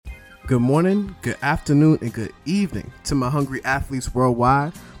Good morning, good afternoon, and good evening to my hungry athletes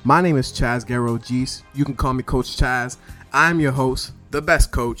worldwide. My name is Chaz Garro-Geese. You can call me Coach Chaz. I'm your host, the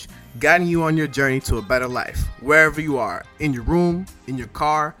best coach, guiding you on your journey to a better life, wherever you are, in your room, in your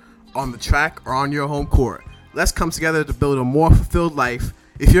car, on the track, or on your home court. Let's come together to build a more fulfilled life.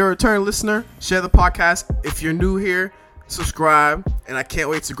 If you're a return listener, share the podcast. If you're new here, subscribe, and I can't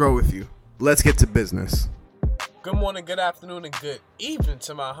wait to grow with you. Let's get to business. Good morning, good afternoon, and good evening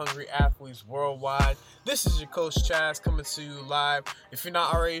to my hungry athletes worldwide. This is your Coach Chaz coming to you live. If you're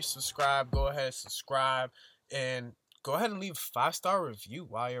not already subscribed, go ahead and subscribe and go ahead and leave a 5-star review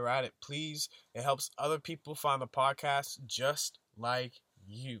while you're at it, please. It helps other people find the podcast just like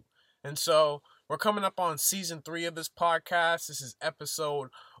you. And so we're coming up on season 3 of this podcast. This is episode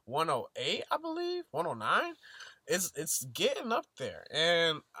 108, I believe, 109. It's getting up there,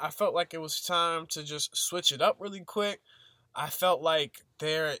 and I felt like it was time to just switch it up really quick. I felt like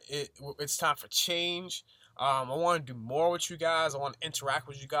it's time for change. I want to do more with you guys. I want to interact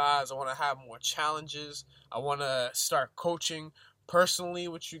with you guys. I want to have more challenges. I want to start coaching personally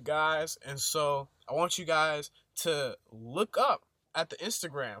with you guys, and so I want you guys to look up at the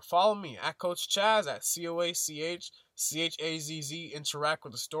Instagram. Follow me at Coach Chaz at CoachChazz. Interact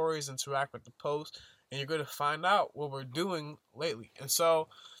with the stories, interact with the posts, and you're going to find out what we're doing lately. And so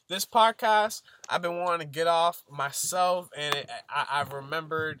this podcast, I've been wanting to get off myself, and I've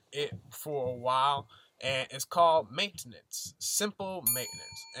remembered it for a while, and it's called maintenance, simple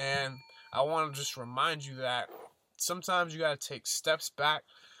maintenance. And I want to just remind you that sometimes you got to take steps back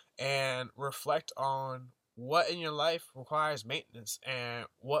and reflect on what in your life requires maintenance and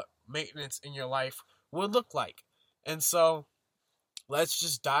what maintenance in your life would look like. And so let's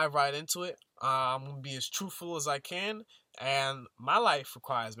just dive right into it. I'm going to be as truthful as I can, and my life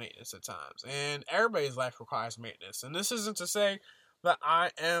requires maintenance at times, and everybody's life requires maintenance. And this isn't to say that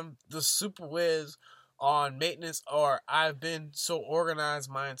I am the super whiz on maintenance or I've been so organized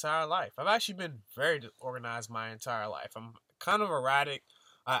my entire life. I've actually been very organized my entire life. I'm kind of erratic.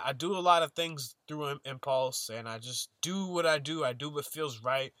 I do a lot of things through impulse, and I just do what I do. I do what feels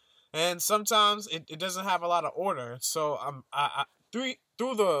right, and sometimes it doesn't have a lot of order. So through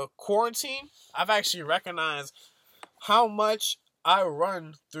the quarantine, I've actually recognized how much I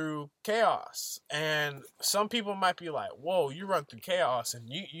run through chaos. And some people might be like, whoa, you run through chaos. And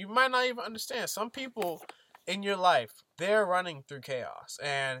you might not even understand. Some people in your life, they're running through chaos.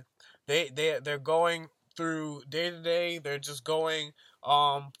 And they're going through day to day. They're just going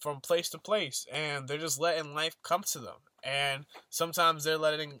from place to place. And they're just letting life come to them. And sometimes they're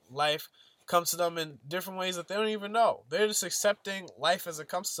letting life come to them in different ways that they don't even know. They're just accepting life as it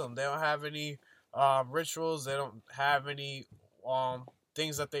comes to them. They don't have any rituals. They don't have any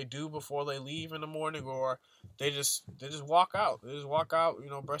things that they do before they leave in the morning, or they just walk out. They just walk out,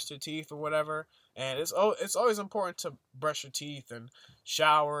 brush their teeth or whatever. And it's always important to brush your teeth and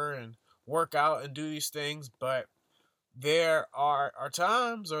shower and work out and do these things. But there are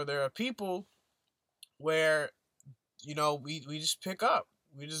times, or there are people where we just pick up.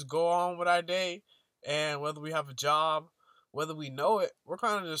 We just go on with our day, and whether we have a job, whether we know it, we're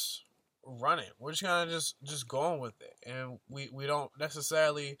kind of just running. We're just kind of just going with it, and we don't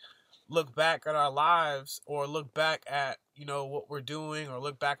necessarily look back at our lives or look back at what we're doing, or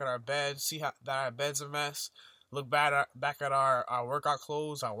look back at our bed, see that our bed's a mess. Look back at our workout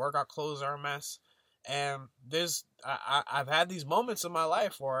clothes. Our workout clothes are a mess. And I've had these moments in my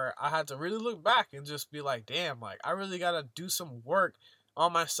life where I had to really look back and just be like, damn, like I really gotta do some work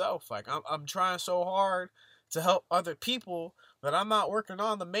on myself. Like I'm trying so hard to help other people that I'm not working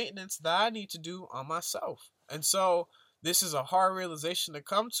on the maintenance that I need to do on myself. And so this is a hard realization to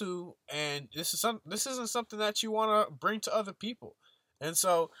come to, and this isn't something that you want to bring to other people. And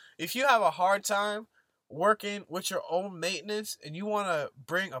so if you have a hard time working with your own maintenance and you want to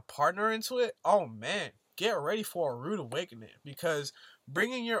bring a partner into it, oh man, get ready for a rude awakening, because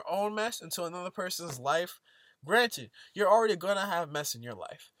bringing your own mess into another person's life, granted, you're already going to have mess in your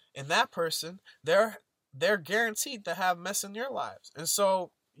life, and that person, they're guaranteed to have mess in your lives, and so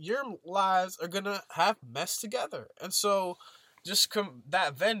your lives are going to have mess together. And so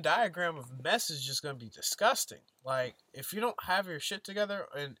that Venn diagram of mess is just going to be disgusting. Like, if you don't have your shit together,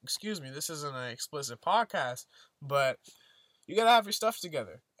 and excuse me, this isn't an explicit podcast, but you got to have your stuff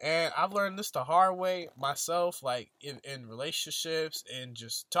together. And I've learned this the hard way myself, like in relationships and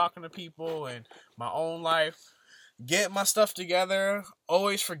just talking to people and my own life, getting my stuff together,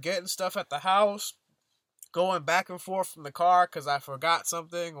 always forgetting stuff at the house, going back and forth from the car because I forgot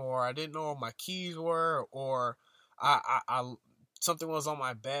something, or I didn't know where my keys were, or I something was on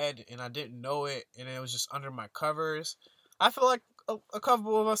my bed and I didn't know it, and it was just under my covers. I feel like a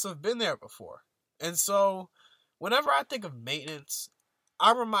couple of us have been there before. And so, whenever I think of maintenance,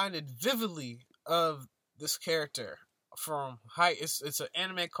 I'm reminded vividly of this character from it's an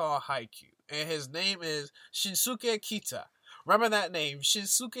anime called Haikyuu, and his name is Shinsuke Kita. Remember that name,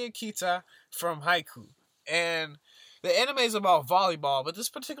 Shinsuke Kita from Haikyuu. And the anime is about volleyball, but this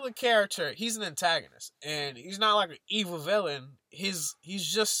particular character, he's an antagonist, and he's not like an evil villain. He's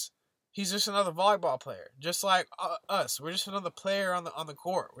just another volleyball player, just like us. We're just another player on the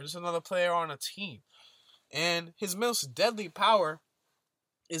court. We're just another player on a team. And his most deadly power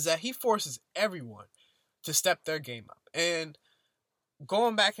is that he forces everyone to step their game up. And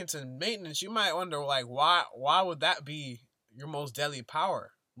going back into maintenance, you might wonder, like, why would that be your most deadly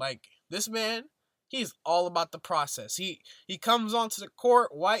power? Like, this man, he's all about the process. He comes onto the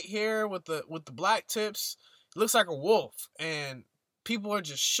court, white hair with the black tips, looks like a wolf, and people are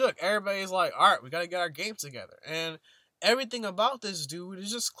just shook. Everybody's like, all right, we gotta get our game together. And everything about this dude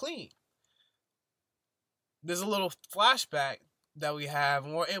is just clean. There's a little flashback that we have,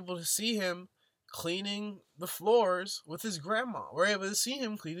 and we're able to see him cleaning the floors with his grandma. We're able to see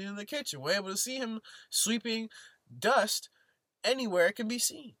him cleaning in the kitchen. We're able to see him sweeping dust anywhere it can be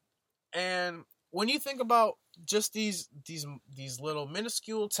seen. And when you think about just these little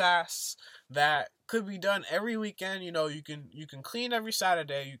minuscule tasks that could be done every weekend, you can clean every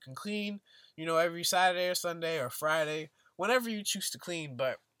Saturday, you can clean, every Saturday or Sunday or Friday, whenever you choose to clean.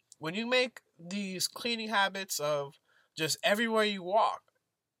 But when you make these cleaning habits of just everywhere you walk,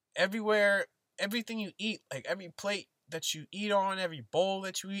 everywhere, everything you eat, like every plate that you eat on, every bowl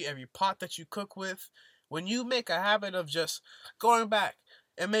that you eat, every pot that you cook with, when you make a habit of just going back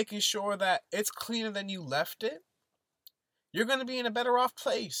and making sure that it's cleaner than you left it, you're going to be in a better off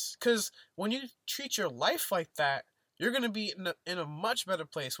place. Because when you treat your life like that, you're going to be in a much better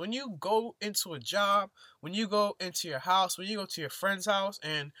place. When you go into a job, when you go into your house, when you go to your friend's house,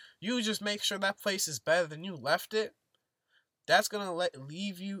 and you just make sure that place is better than you left it, that's going to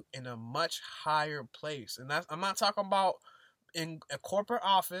leave you in a much higher place. And I'm not talking about in a corporate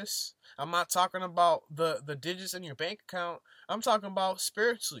office. I'm not talking about the digits in your bank account. I'm talking about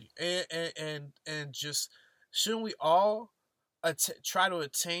spiritually. And just, shouldn't we all try to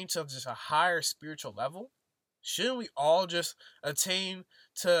attain to just a higher spiritual level? Shouldn't we all just attain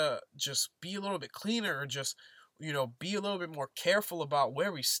to just be a little bit cleaner, or just, be a little bit more careful about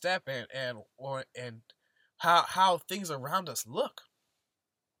where we step and how things around us look?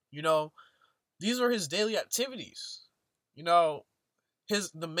 These are his daily activities.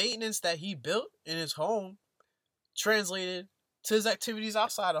 The maintenance that he built in his home translated to his activities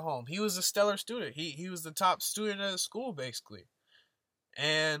outside of home. He was a stellar student. He was the top student at the school, basically.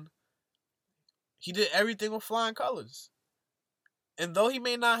 And he did everything with flying colors. And though he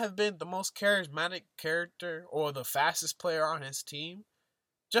may not have been the most charismatic character or the fastest player on his team,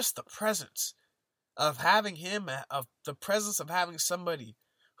 just the presence of having him, of the presence of having somebody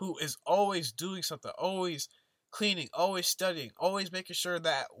who is always doing something, always cleaning, always studying, always making sure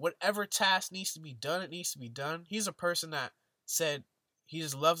that whatever task needs to be done, it needs to be done. He's a person that said he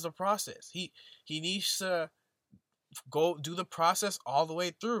just loves the process. He needs to go do the process all the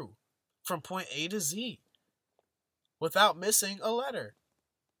way through, from point A to Z, without missing a letter.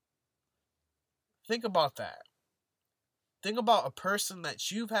 Think about that. Think about a person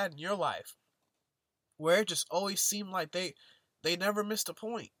that you've had in your life where it just always seemed like they never missed a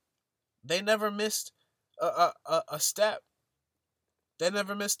point. They never missed a step. They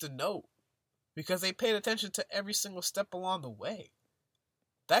never missed a note, because they paid attention to every single step along the way.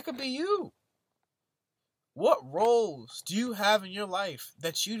 That could be you. What roles do you have in your life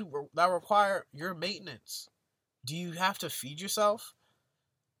that require your maintenance? Do you have to feed yourself?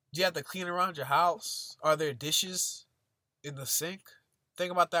 Do you have to clean around your house? Are there dishes in the sink?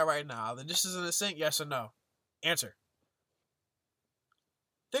 Think about that right now. Are the dishes in the sink? Yes or no? Answer.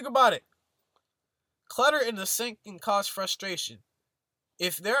 Think about it. Clutter in the sink can cause frustration.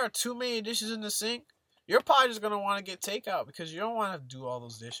 If there are too many dishes in the sink, you're probably just going to want to get takeout, because you don't want to do all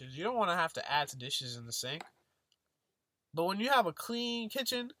those dishes. You don't want to have to add to dishes in the sink. But when you have a clean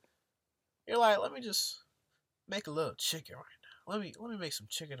kitchen, you're like, let me just make a little chicken right now. Let me make some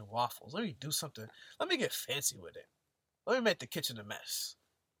chicken and waffles. Let me do something. Let me get fancy with it. Let me make the kitchen a mess.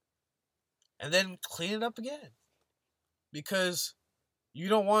 And then clean it up again. Because you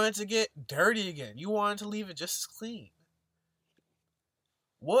don't want it to get dirty again. You want to leave it just as clean.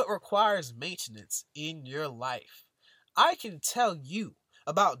 What requires maintenance in your life? I can tell you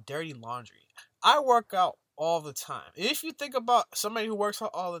about dirty laundry. I work out all the time. And if you think about somebody who works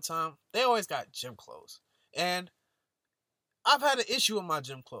out all the time, they always got gym clothes. And I've had an issue with my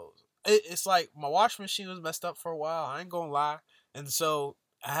gym clothes. It's like my washing machine was messed up for a while. I ain't gonna lie. And so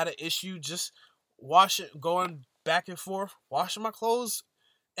I had an issue just going back and forth, washing my clothes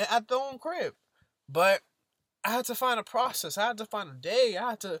at the own crib. But I had to find a process. I had to find a day.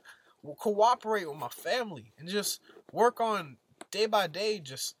 I had to cooperate with my family and just work on day by day,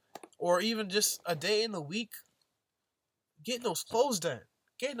 or even just a day in the week, getting those clothes done,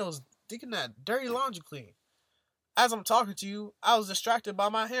 getting that dirty laundry clean. As I'm talking to you, I was distracted by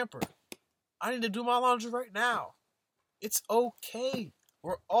my hamper. I need to do my laundry right now. It's okay.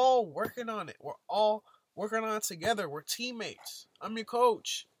 We're all working on it. We're all working on it together. We're teammates. I'm your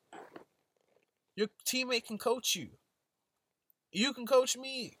coach. Your teammate can coach you. You can coach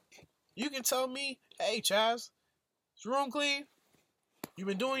me. You can tell me, hey, Chaz, is your room clean? You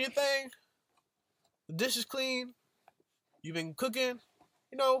been doing your thing? The dishes clean? You been cooking?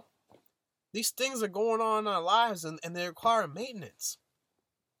 You know, these things are going on in our lives and they require maintenance.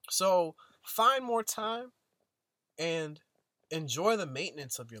 So find more time and enjoy the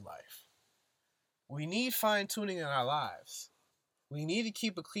maintenance of your life. We need fine-tuning in our lives. We need to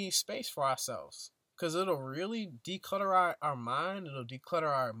keep a clean space for ourselves because it'll really declutter our mind. It'll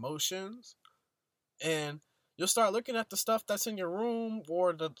declutter our emotions. And you'll start looking at the stuff that's in your room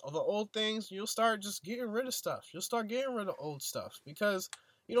or the old things. You'll start just getting rid of stuff. You'll start getting rid of old stuff because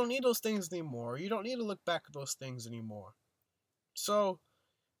you don't need those things anymore. You don't need to look back at those things anymore. So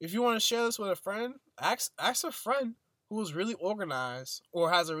if you want to share this with a friend, ask a friend who is really organized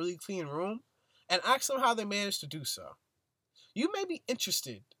or has a really clean room and ask them how they managed to do so. You may be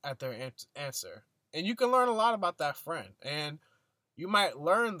interested at their answer, and you can learn a lot about that friend. And you might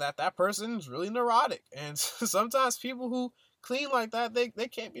learn that person is really neurotic. And sometimes people who clean like that, they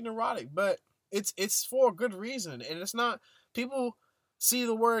can't be neurotic. But it's for a good reason. And it's not, people see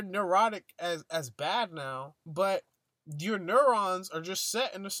the word neurotic as bad now, but your neurons are just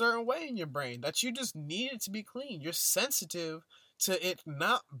set in a certain way in your brain that you just need it to be clean. You're sensitive to it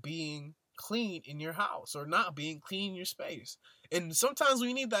not being clean in your house or not being clean in your space. And sometimes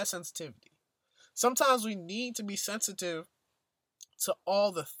we need that sensitivity. Sometimes we need to be sensitive to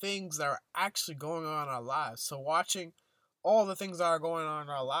all the things that are actually going on in our lives. So watching all the things that are going on in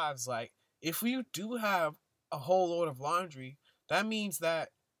our lives, like if we do have a whole load of laundry, that means that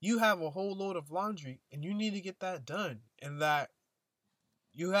you have a whole load of laundry and you need to get that done. And that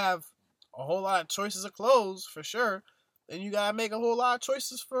you have a whole lot of choices of clothes for sure. And you gotta make a whole lot of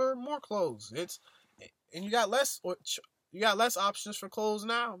choices for more clothes. And you got less options for clothes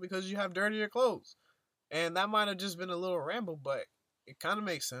now because you have dirtier clothes. And that might have just been a little ramble, but it kind of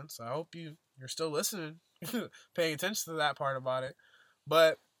makes sense. I hope you're still listening, paying attention to that part about it.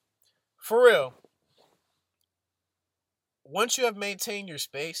 But for real, once you have maintained your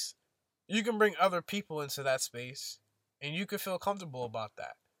space, you can bring other people into that space and you can feel comfortable about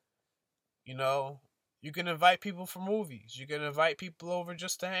that. You know, you can invite people for movies. You can invite people over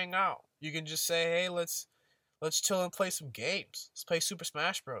just to hang out. You can just say, hey, let's chill and play some games. Let's play Super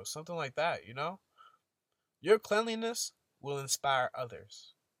Smash Bros. Something like that, you know? Your cleanliness will inspire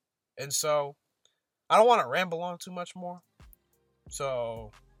others. And so, I don't want to ramble on too much more.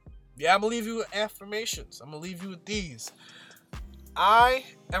 So, yeah, I'm going to leave you with affirmations. I'm going to leave you with these. I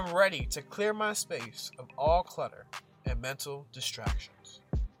am ready to clear my space of all clutter and mental distractions.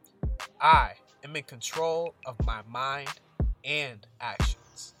 I am in control of my mind and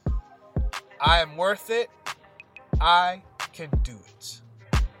actions. I am worth it. I can do it.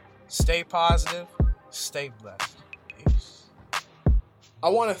 Stay positive. Stay blessed. Peace. I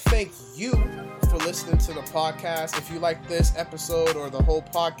want to thank you for listening to the podcast. If you like this episode or the whole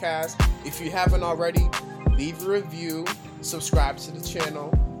podcast, if you haven't already, leave a review, subscribe to the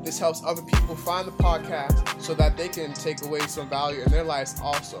channel. This helps other people find the podcast so that they can take away some value in their lives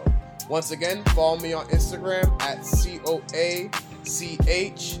also. Once again, follow me on Instagram at COACHCHAZZ.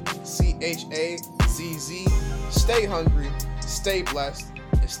 Stay hungry, stay blessed,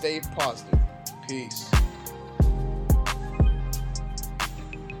 and stay positive. Peace.